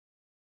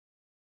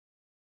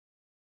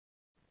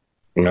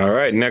All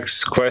right.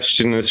 Next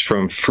question is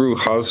from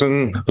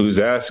Fruhausen, who's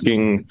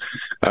asking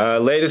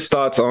latest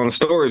thoughts on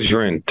storage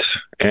rent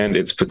and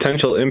its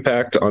potential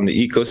impact on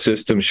the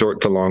ecosystem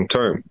short to long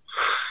term.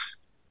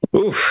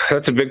 Oof,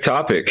 that's a big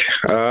topic.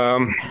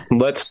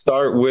 Let's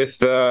start with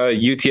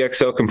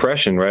UTXO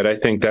compression, right? I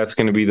think that's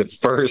going to be the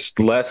first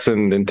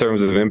lesson in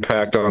terms of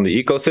impact on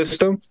the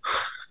ecosystem,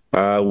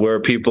 where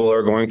people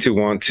are going to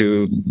want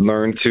to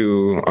learn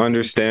to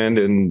understand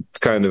and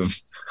kind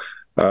of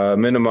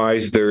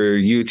minimize their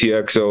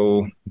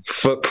UTXO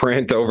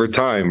footprint over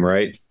time,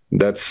 right?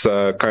 That's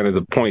kind of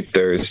the point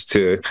there, is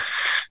to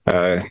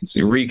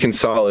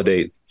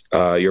reconsolidate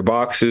your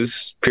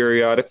boxes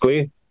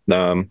periodically.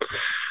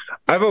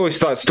 I've always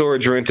thought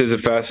storage rent is a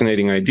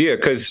fascinating idea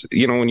because,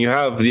 when you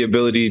have the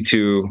ability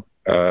to,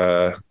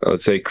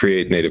 let's say,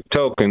 create native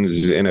tokens,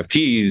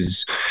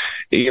 NFTs,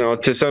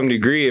 to some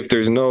degree, if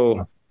there's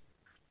no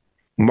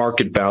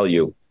market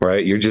value,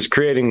 right, you're just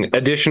creating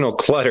additional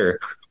clutter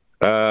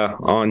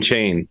on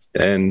chain.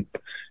 And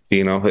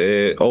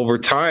over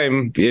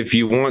time, if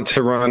you want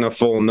to run a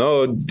full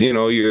node,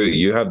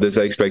 you have this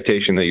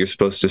expectation that you're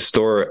supposed to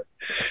store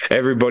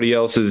everybody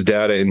else's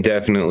data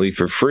indefinitely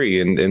for free,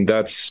 and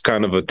that's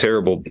kind of a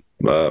terrible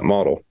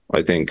model,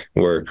 I think,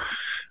 where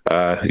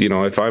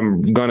if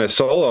I'm gonna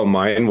solo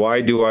mine,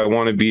 why do I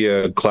want to be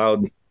a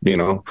cloud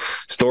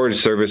storage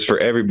service for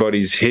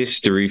everybody's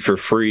history for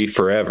free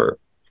forever?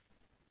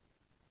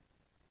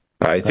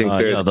 I think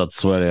yeah,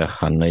 that's very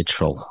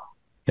unnatural.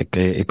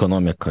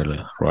 Economically,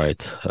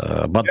 right?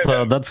 But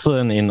that's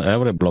in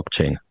every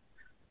blockchain,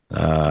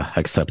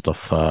 except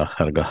of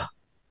Ergo.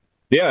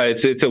 Yeah,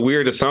 it's a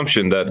weird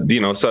assumption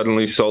that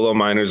suddenly solo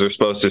miners are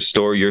supposed to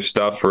store your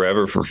stuff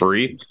forever for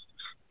free.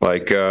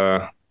 Like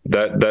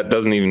that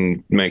doesn't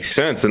even make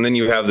sense. And then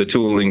you have the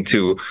tooling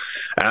to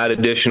add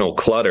additional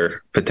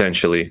clutter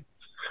potentially.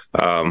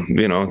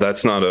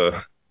 That's not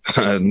a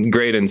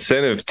great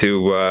incentive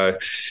to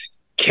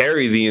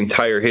carry the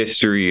entire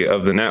history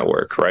of the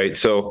network, right?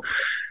 So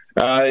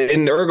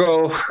in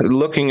Ergo,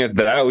 looking at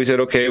that, we said,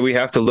 okay, we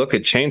have to look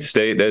at chain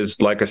state as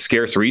like a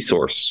scarce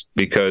resource,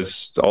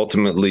 because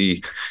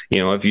ultimately,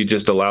 if you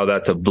just allow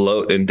that to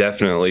bloat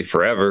indefinitely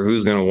forever,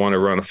 who's going to want to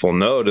run a full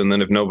node? And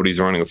then if nobody's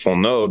running a full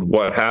node,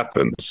 what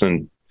happens?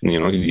 And,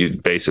 you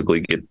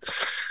basically get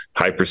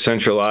hyper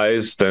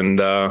centralized.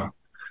 And I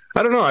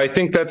don't know. I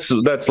think that's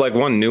like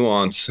one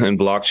nuance in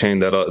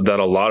blockchain that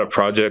a lot of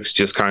projects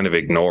just kind of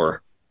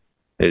ignore.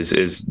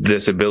 Is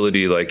this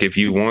ability, like, if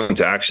you want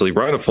to actually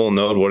run a full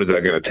node, what is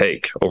that going to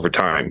take over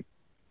time?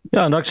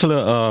 Yeah, and actually,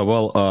 there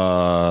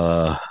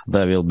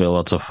will be a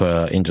lot of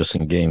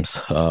interesting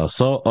games.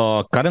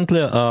 So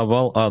currently,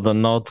 the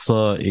node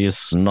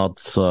is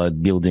not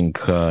building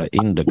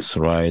index,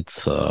 right,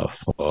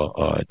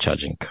 for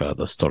charging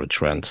the storage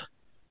rent.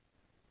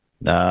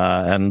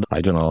 And I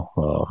don't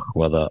know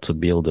whether to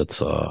build it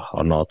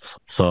or not.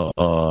 So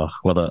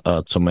whether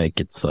to make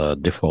it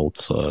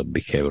default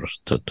behavior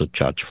to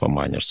charge for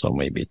miners, or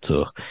maybe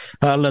to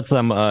let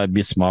them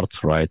be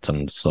smart, right?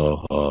 And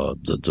so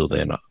do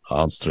their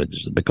own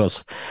strategies,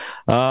 because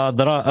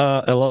there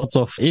are a lot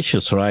of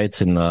issues,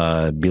 right, in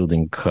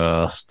building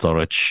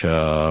storage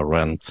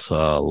rent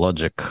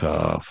logic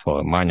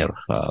for a miner.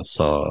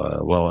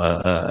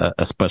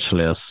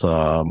 Especially as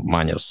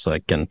miners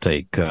can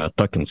take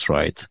tokens,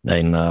 right,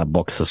 in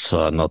boxes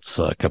not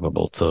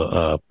capable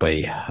to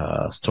pay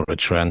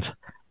storage rent.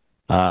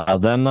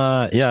 Then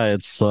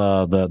it's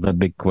the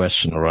big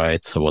question,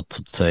 right? What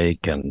to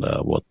take and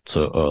what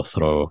to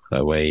throw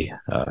away,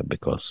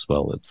 because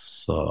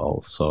it's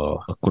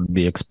also could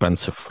be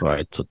expensive,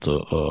 right,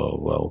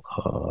 to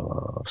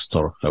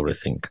store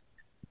everything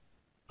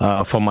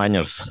for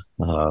miners.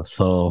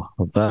 So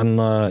then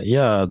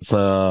it's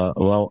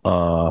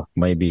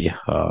maybe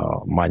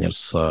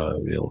miners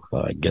will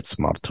get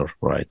smarter,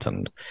 right?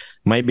 And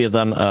maybe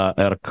then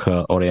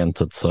ERC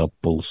oriented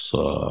pools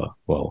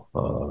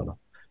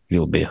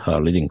will be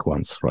leading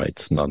ones,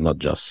 right? Not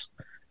just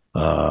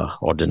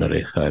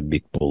ordinary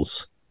big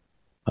pools,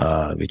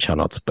 which are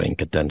not paying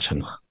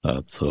attention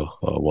to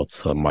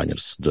what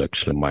miners do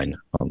actually mine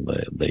on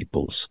the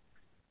pools,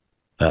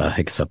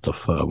 except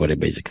of very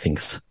basic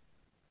things.